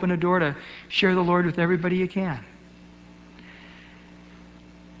God to open a door to share the Lord with everybody you can.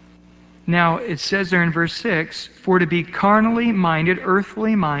 Now, it says there in verse 6, for to be carnally minded,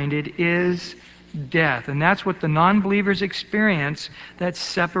 earthly minded, is death. And that's what the non-believers experience, that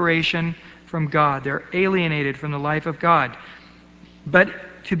separation from God. They're alienated from the life of God. But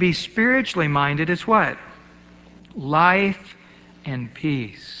to be spiritually minded is what? Life and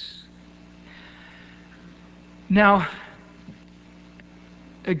peace. Now,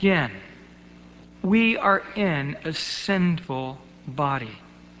 again, we are in a sinful body.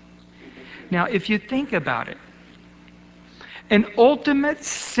 Now, if you think about it, an ultimate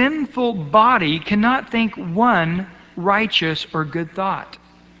sinful body cannot think one righteous or good thought.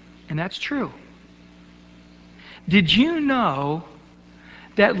 And that's true. Did you know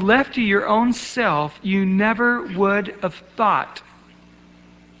that left to your own self, you never would have thought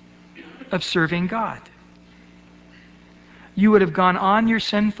of serving God? You would have gone on your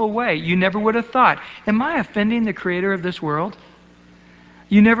sinful way. You never would have thought, am I offending the Creator of this world?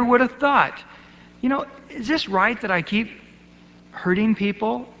 You never would have thought, is this right that I keep hurting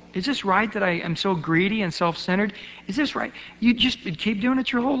people? Is this right that I am so greedy and self-centered? Is this right? You just keep doing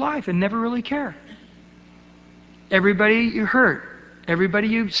it your whole life and never really care. Everybody you hurt, everybody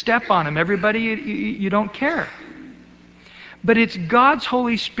you step on them, everybody you don't care. But it's God's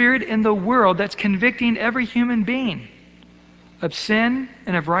Holy Spirit in the world that's convicting every human being of sin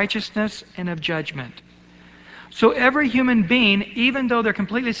and of righteousness and of judgment. So every human being, even though they're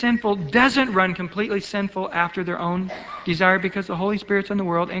completely sinful, doesn't run completely sinful after their own desire because the Holy Spirit's in the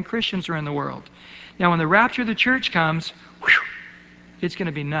world and Christians are in the world. Now when the rapture of the church comes, it's going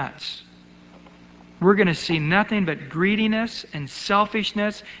to be nuts. We're going to see nothing but greediness and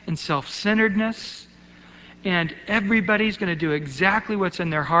selfishness and self-centeredness. And everybody's going to do exactly what's in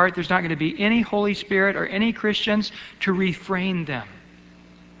their heart. There's not going to be any Holy Spirit or any Christians to refrain them.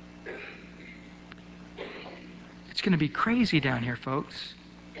 It's going to be crazy down here, folks.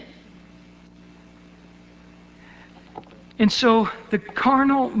 And so the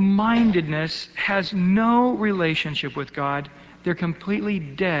carnal mindedness has no relationship with God. They're completely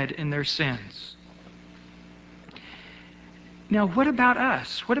dead in their sins. Now, what about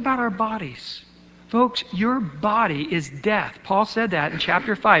us? What about our bodies? Folks, your body is death. Paul said that in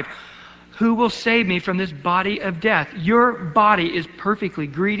chapter 5. Who will save me from this body of death? Your body is perfectly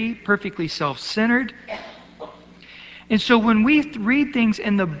greedy, perfectly self-centered. And so when we read things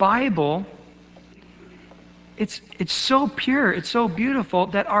in the Bible, it's so pure, it's so beautiful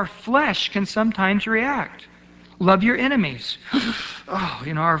that our flesh can sometimes react. Love your enemies. Oh,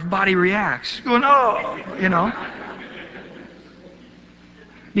 our body reacts. Going,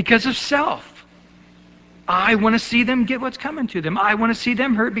 because of self. I want to see them get what's coming to them. I want to see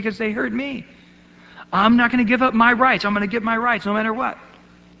them hurt because they hurt me. I'm not going to give up my rights. I'm going to get my rights no matter what.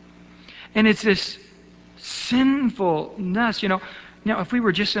 And it's this sinfulness, Now, if we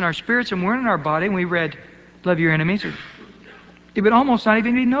were just in our spirits and weren't in our body and we read, love your enemies, it would almost not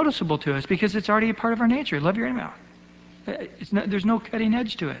even be noticeable to us because it's already a part of our nature. Love your enemy. There's no cutting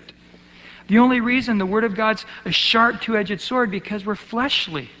edge to it. The only reason the Word of God's a sharp two-edged sword because we're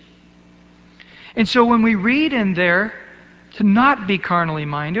fleshly. And so when we read in there to not be carnally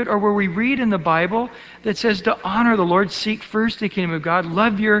minded, or where we read in the Bible that says to honor the Lord, seek first the kingdom of God,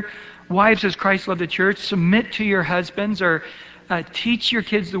 love your wives as Christ loved the church, submit to your husbands, or teach your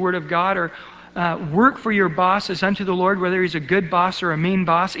kids the Word of God, or work for your boss as unto the Lord, whether he's a good boss or a mean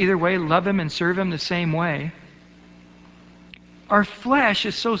boss. Either way, love him and serve him the same way. Our flesh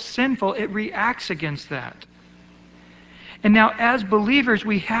is so sinful, it reacts against that. And now, as believers,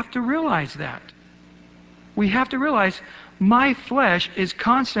 we have to realize that. We have to realize my flesh is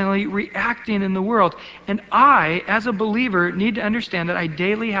constantly reacting in the world. And I, as a believer, need to understand that I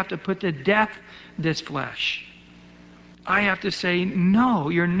daily have to put to death this flesh. I have to say, no,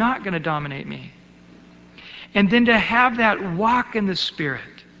 you're not going to dominate me. And then to have that walk in the Spirit.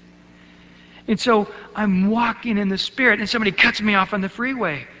 And so I'm walking in the Spirit, and somebody cuts me off on the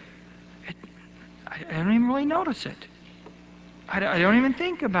freeway. I don't even really notice it. I don't even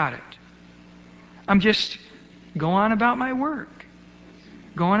think about it. I'm just going about my work,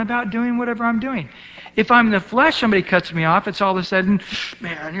 going about doing whatever I'm doing. If I'm in the flesh, somebody cuts me off, it's all of a sudden,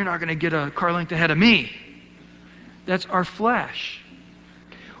 man, you're not going to get a car length ahead of me. That's our flesh.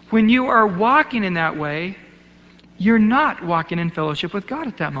 When you are walking in that way, you're not walking in fellowship with God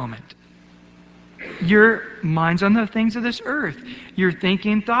at that moment. Your mind's on the things of this earth. You're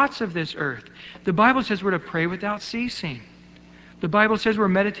thinking thoughts of this earth. The Bible says we're to pray without ceasing. The Bible says we're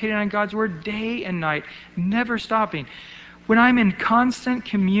meditating on God's Word day and night, never stopping. When I'm in constant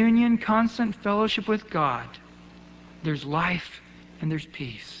communion, constant fellowship with God, there's life and there's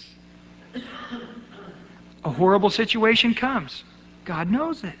peace. A horrible situation comes. God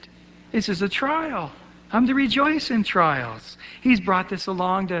knows it. This is a trial. I'm to rejoice in trials. He's brought this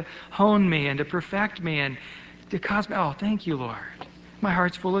along to hone me and to perfect me and to cause me. Oh, thank you, Lord. My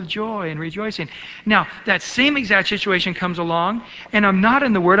heart's full of joy and rejoicing. Now, that same exact situation comes along, and I'm not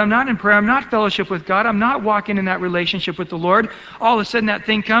in the Word, I'm not in prayer, I'm not fellowship with God, I'm not walking in that relationship with the Lord. All of a sudden that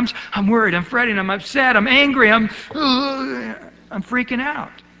thing comes, I'm worried, I'm fretting, I'm upset, I'm angry, I'm freaking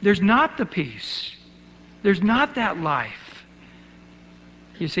out. There's not the peace. There's not that life.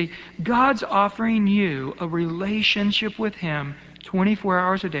 You see, God's offering you a relationship with Him 24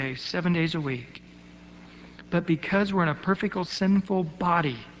 hours a day, 7 days a week. But because we're in a perfect sinful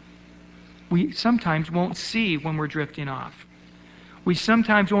body, we sometimes won't see when we're drifting off. We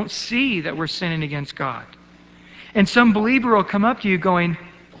sometimes won't see that we're sinning against God. And some believer will come up to you going,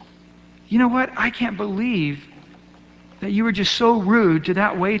 you know what? I can't believe that you were just so rude to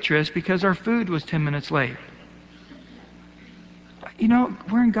that waitress because our food was 10 minutes late. You know,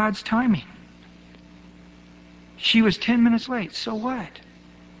 we're in God's timing. She was 10 minutes late. So what?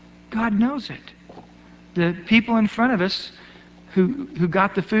 God knows it. The people in front of us who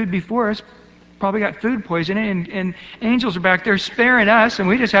got the food before us probably got food poisoning, and angels are back there sparing us, and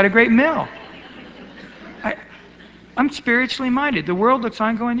we just had a great meal. I'm spiritually minded. The world looks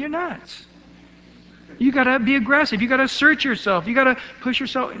on going, you're nuts. You got to be aggressive. You got to assert yourself. You got to push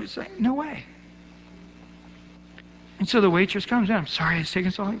yourself. It's like, no way. And so the waitress comes in. I'm sorry it's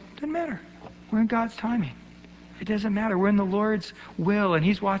taking so long. It doesn't matter. We're in God's timing. It doesn't matter. We're in the Lord's will, and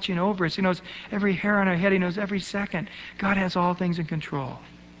He's watching over us. He knows every hair on our head. He knows every second. God has all things in control.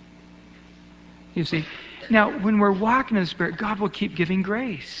 You see? Now, when we're walking in the Spirit, God will keep giving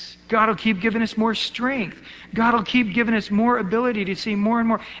grace. God will keep giving us more strength. God will keep giving us more ability to see more and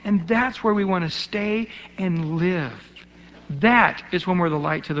more. And that's where we want to stay and live. That is when we're the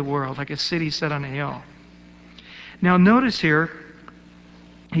light to the world, like a city set on a hill. Now, notice here,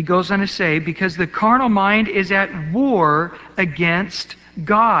 he goes on to say, because the carnal mind is at war against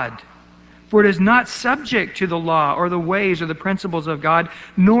God. For it is not subject to the law or the ways or the principles of God,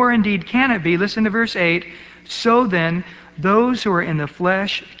 nor indeed can it be. Listen to verse 8. So then, those who are in the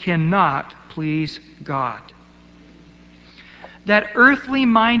flesh cannot please God. That earthly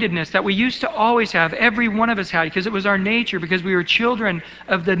mindedness that we used to always have, every one of us had, because it was our nature, because we were children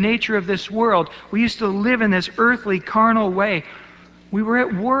of the nature of this world. We used to live in this earthly, carnal way. We were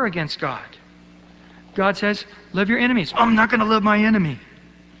at war against God. God says, love your enemies. Oh, I'm not going to love my enemy.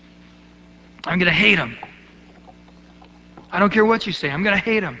 I'm going to hate him. I don't care what you say. I'm going to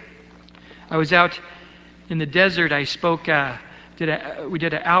hate him. I was out in the desert. I spoke, we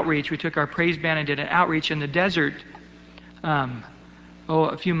did an outreach. We took our praise band and did an outreach in the desert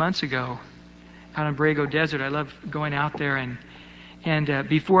a few months ago out in Borrego Desert. I love going out there. And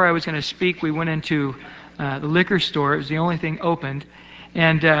before I was going to speak, we went into the liquor store. It was the only thing opened.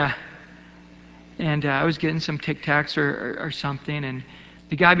 And I was getting some Tic Tacs or something. And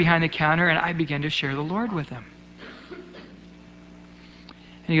the guy behind the counter, and I began to share the Lord with him.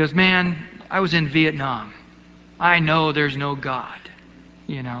 And he goes, man, I was in Vietnam. I know there's no God,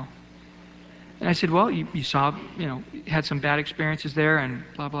 you know. And I said, well, you saw, had some bad experiences there and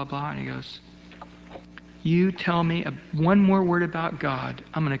blah, blah, blah. And he goes, you tell me one more word about God,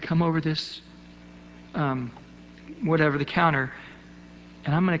 I'm going to come over this, the counter,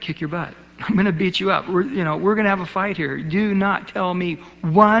 and I'm going to kick your butt. I'm going to beat you up. We're going to have a fight here. Do not tell me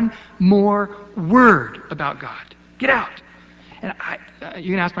one more word about God. Get out. And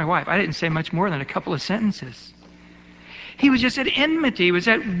you can ask my wife. I didn't say much more than a couple of sentences. He was just at enmity. He was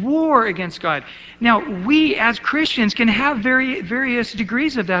at war against God. Now, we as Christians can have various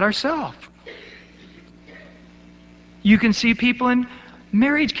degrees of that ourselves. You can see people in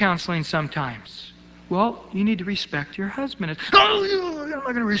marriage counseling sometimes Well, you need to respect your husband. Oh, I'm not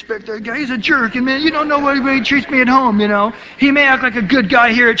going to respect that guy. He's a jerk. And man, you don't know what he treats me at home, you know. He may act like a good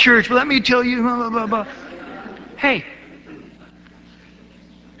guy here at church, but let me tell you, blah, blah, blah, blah. Hey,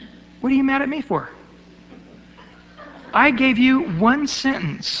 what are you mad at me for? I gave you one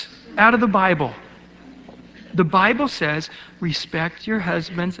sentence out of the Bible. The Bible says, respect your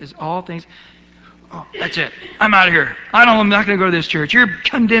husbands as all things. Oh, that's it. I'm out of here. I'm not going to go to this church. You're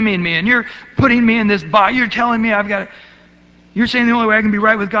condemning me and you're putting me in this box. You're telling me I've got to. You're saying the only way I can be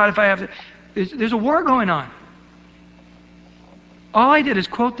right with God if I have to. There's a war going on. All I did is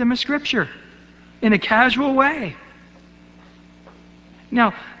quote them a scripture in a casual way.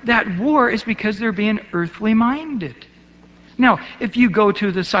 Now, that war is because they're being earthly minded. Now, if you go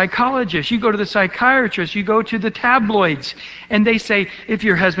to the psychologist, you go to the psychiatrist, you go to the tabloids, and they say, if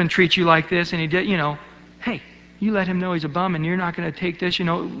your husband treats you like this and he did, hey, you let him know he's a bum and you're not going to take this,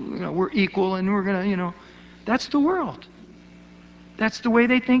 we're equal and we're going to, that's the world. That's the way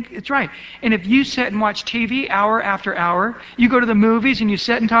they think it's right. And if you sit and watch TV hour after hour, you go to the movies and you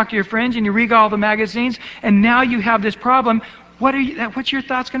sit and talk to your friends and you read all the magazines, and now you have this problem, what's your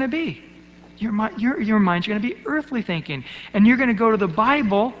thoughts going to be? Your mind's going to be earthly thinking. And you're going to go to the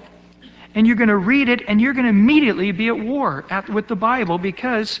Bible and you're going to read it and you're going to immediately be at war with the Bible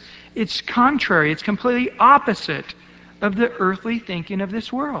because it's contrary, it's completely opposite of the earthly thinking of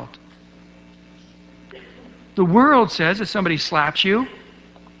this world. The world says if somebody slaps you,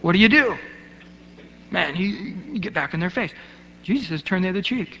 what do? Man, you get back in their face. Jesus says turn the other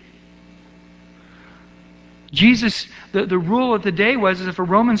cheek. Jesus, the rule of the day was if a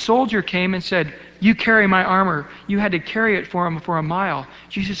Roman soldier came and said, you carry my armor, you had to carry it for him for a mile.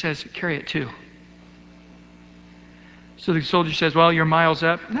 Jesus says, carry it too. So the soldier says, well, your mile's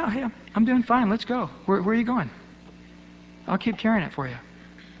up. No, hey, I'm doing fine. Let's go. Where are you going? I'll keep carrying it for you.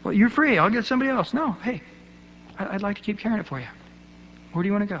 Well, you're free. I'll get somebody else. No, hey, I'd like to keep carrying it for you. Where do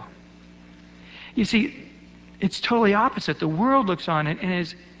you want to go? You see, it's totally opposite. The world looks on it and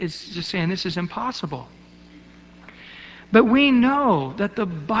is just saying this is impossible. But we know that the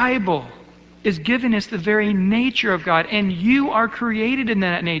Bible is giving us the very nature of God, and you are created in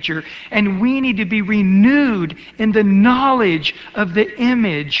that nature, and we need to be renewed in the knowledge of the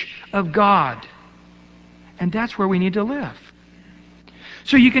image of God. And that's where we need to live.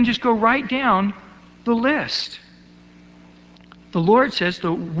 So you can just go right down the list. The Lord says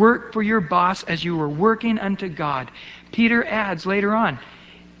to work for your boss as you were working unto God. Peter adds later on,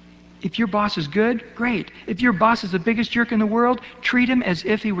 if your boss is good, great. If your boss is the biggest jerk in the world, treat him as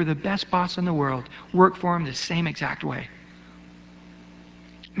if he were the best boss in the world. Work for him the same exact way.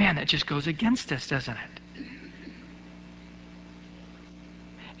 Man, that just goes against us, doesn't it?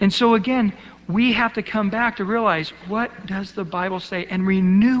 And so again, we have to come back to realize, what does the Bible say? And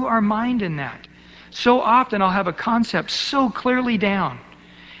renew our mind in that. So often I'll have a concept so clearly down.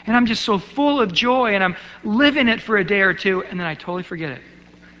 And I'm just so full of joy and I'm living it for a day or two and then I totally forget it.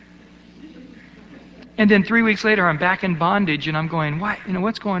 And then 3 weeks later, I'm back in bondage, and I'm going, "What?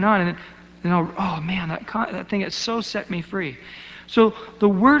 What's going on?" And then oh man, that thing has so set me free. So the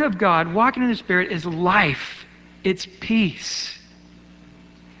Word of God, walking in the Spirit, is life. It's peace.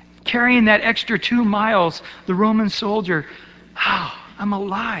 Carrying that extra 2 miles, the Roman soldier, I'm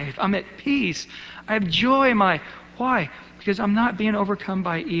alive. I'm at peace. I have joy. Why? Because I'm not being overcome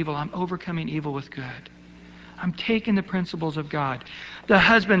by evil. I'm overcoming evil with good. I'm taking the principles of God. The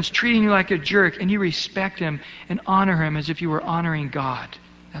husband's treating you like a jerk, and you respect him and honor him as if you were honoring God.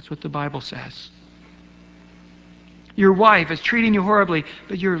 That's what the Bible says. Your wife is treating you horribly,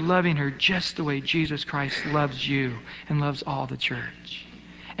 but you're loving her just the way Jesus Christ loves you and loves all the church.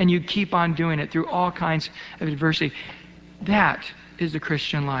 And you keep on doing it through all kinds of adversity. That is the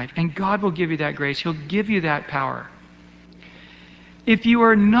Christian life. And God will give you that grace. He'll give you that power. If you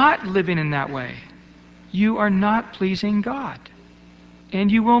are not living in that way, you are not pleasing God.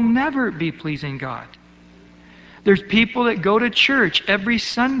 And you will never be pleasing God. There's people that go to church every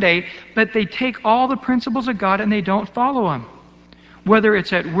Sunday, but they take all the principles of God and they don't follow them. Whether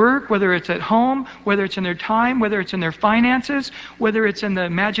it's at work, whether it's at home, whether it's in their time, whether it's in their finances, whether it's in the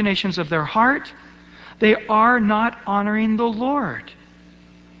imaginations of their heart, they are not honoring the Lord.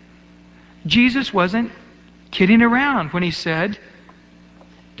 Jesus wasn't kidding around when he said,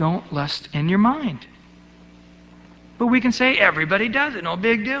 don't lust in your mind. But we can say everybody does it. No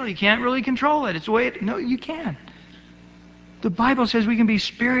big deal. You can't really control it. It's the way it... No, you can. The Bible says we can be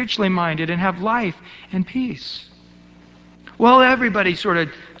spiritually minded and have life and peace. Well, everybody sort of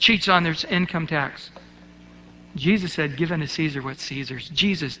cheats on their income tax. Jesus said, give unto Caesar what's Caesar's.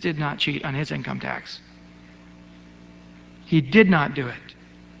 Jesus did not cheat on his income tax. He did not do it.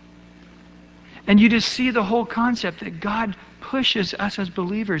 And you just see the whole concept that God pushes us as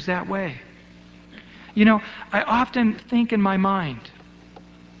believers that way. You know, I often think in my mind,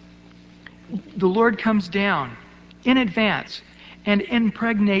 the Lord comes down in advance and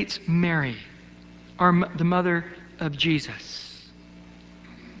impregnates Mary, the mother of Jesus.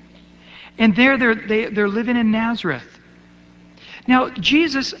 And they're living in Nazareth. Now,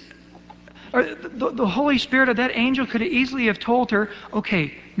 Jesus, or the Holy Spirit of that angel could easily have told her,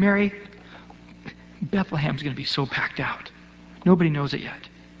 okay, Mary, Bethlehem's going to be so packed out. Nobody knows it yet.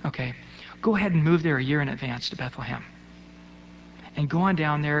 Okay? Go ahead and move there a year in advance to Bethlehem. And go on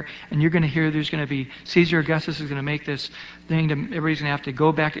down there, and you're going to hear there's going to be, Caesar Augustus is going to make this thing, everybody's going to have to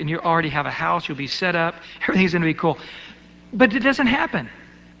go back, and you already have a house, you'll be set up, everything's going to be cool. But it doesn't happen.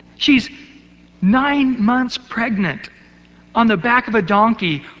 She's 9 months pregnant on the back of a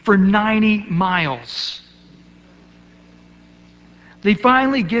donkey for 90 miles. They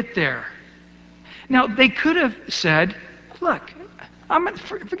finally get there. Now, they could have said, look,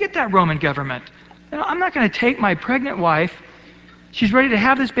 forget that Roman government. I'm not going to take my pregnant wife. She's ready to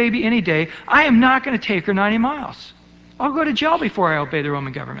have this baby any day. I am not going to take her 90 miles. I'll go to jail before I obey the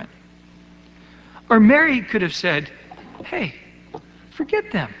Roman government. Or Mary could have said, hey, forget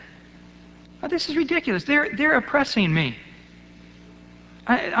them. Oh, this is ridiculous. They're oppressing me.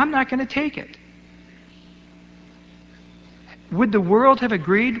 I'm not going to take it. Would the world have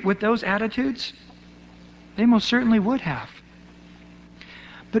agreed with those attitudes? They most certainly would have.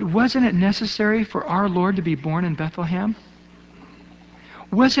 But wasn't it necessary for our Lord to be born in Bethlehem?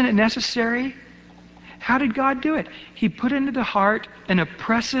 Wasn't it necessary? How did God do it? He put into the heart an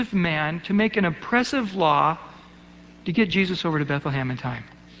oppressive man to make an oppressive law to get Jesus over to Bethlehem in time.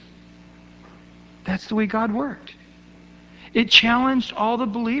 That's the way God worked. It challenged all the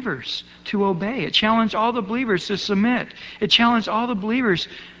believers to obey. It challenged all the believers to submit. It challenged all the believers,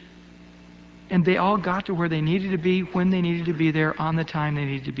 and they all got to where they needed to be, when they needed to be there, on the time they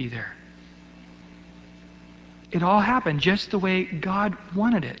needed to be there. It all happened just the way God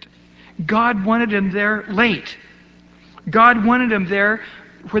wanted it. God wanted them there late. God wanted them there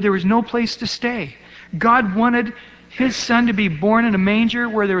where there was no place to stay. God wanted His Son to be born in a manger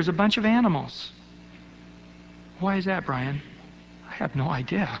where there was a bunch of animals. Why is that, Brian? I have no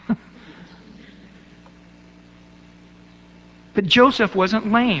idea. But Joseph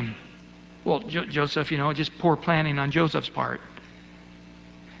wasn't lame. Well, Joseph, just poor planning on Joseph's part.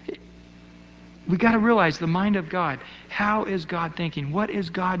 We got to realize the mind of God. How is God thinking? What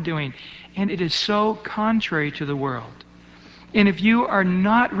is God doing? And it is so contrary to the world. And if you are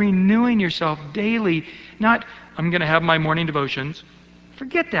not renewing yourself daily, I'm going to have my morning devotions.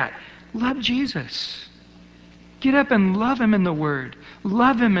 Forget that. Love Jesus. Get up and love Him in the Word.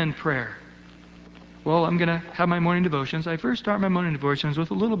 Love Him in prayer. Well, I'm going to have my morning devotions. I first start my morning devotions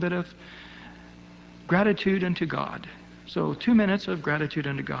with a little bit of gratitude unto God. So 2 minutes of gratitude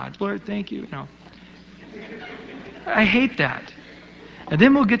unto God. Lord, thank you. I hate that. And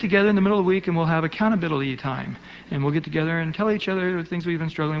then we'll get together in the middle of the week and we'll have accountability time. And we'll get together and tell each other the things we've been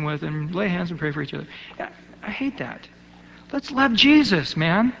struggling with and lay hands and pray for each other. I hate that. Let's love Jesus,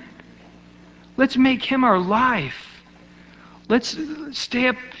 man. Let's make Him our life. Let's stay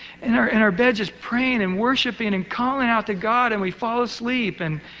up in our beds just praying and worshiping and calling out to God, and we fall asleep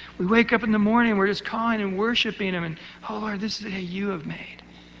and we wake up in the morning and we're just calling and worshiping Him, and oh Lord, this is the day You have made.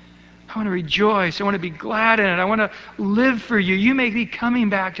 I want to rejoice. I want to be glad in it. I want to live for You. You may be coming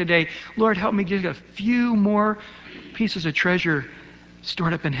back today. Lord, help me get a few more pieces of treasure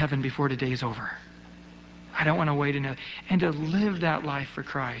stored up in heaven before today's over. I don't want to wait another. And to live that life for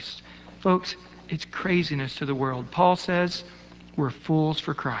Christ. Folks, it's craziness to the world. Paul says we're fools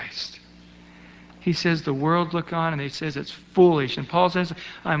for Christ. He says the world look on and he says it's foolish. And Paul says,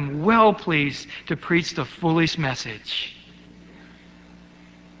 I'm well pleased to preach the foolish message.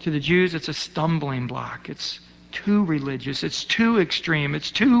 To the Jews, it's a stumbling block. It's too religious. It's too extreme.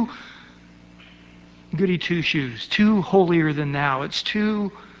 It's too goody two-shoes. Too holier than thou. It's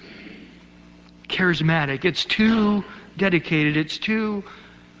too charismatic. It's too dedicated. It's too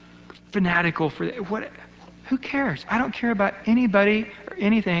fanatical for what. Who cares? I don't care about anybody or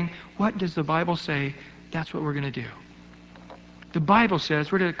anything. What does the Bible say? That's what we're going to do. The Bible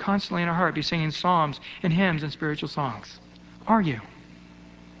says we're to constantly in our heart be singing psalms and hymns and spiritual songs. Are you?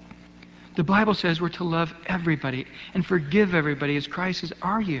 The Bible says we're to love everybody and forgive everybody as Christ says.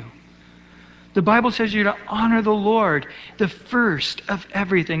 Are you? The Bible says you're to honor the Lord, the first of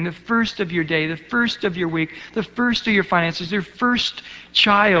everything, the first of your day, the first of your week, the first of your finances, your first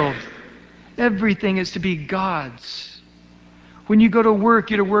child. Everything is to be God's. When you go to work,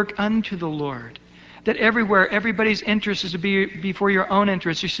 you're to work unto the Lord. That everywhere, everybody's interest is to be before your own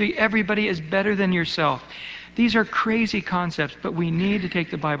interest. You see, everybody is better than yourself. These are crazy concepts, but we need to take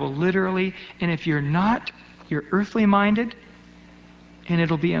the Bible literally. And if you're not, you're earthly minded, and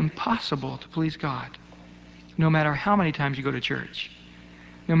it'll be impossible to please God. No matter how many times you go to church,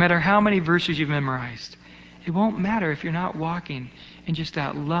 no matter how many verses you've memorized, it won't matter if you're not walking in just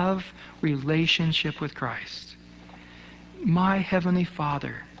that love relationship with Christ. My Heavenly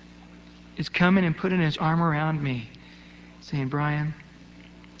Father is coming and putting His arm around me, saying, Brian,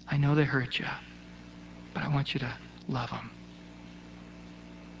 I know they hurt you, but I want you to love them.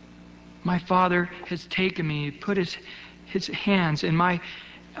 My Father has taken me, put His hands on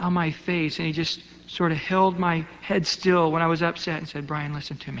my face, and He just sort of held my head still when I was upset and said, Brian,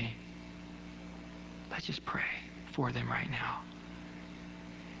 listen to me. Let's just pray for them right now.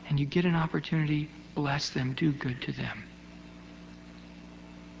 And you get an opportunity, bless them, do good to them.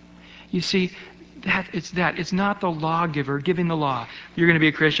 You see, it's not the lawgiver giving the law. You're going to be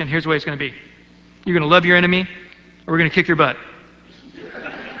a Christian, here's the way it's going to be. You're going to love your enemy, or we're going to kick your butt.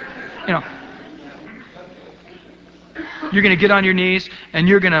 You know, you're going to get on your knees, and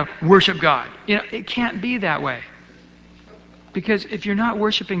you're going to worship God. You know, it can't be that way. Because if you're not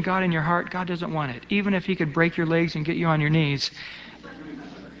worshiping God in your heart, God doesn't want it. Even if He could break your legs and get you on your knees,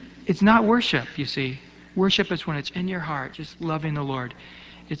 it's not worship, you see. Worship is when it's in your heart, just loving the Lord.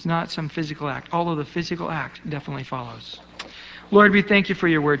 It's not some physical act, although the physical act definitely follows. Lord, we thank You for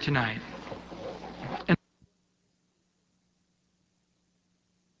Your word tonight.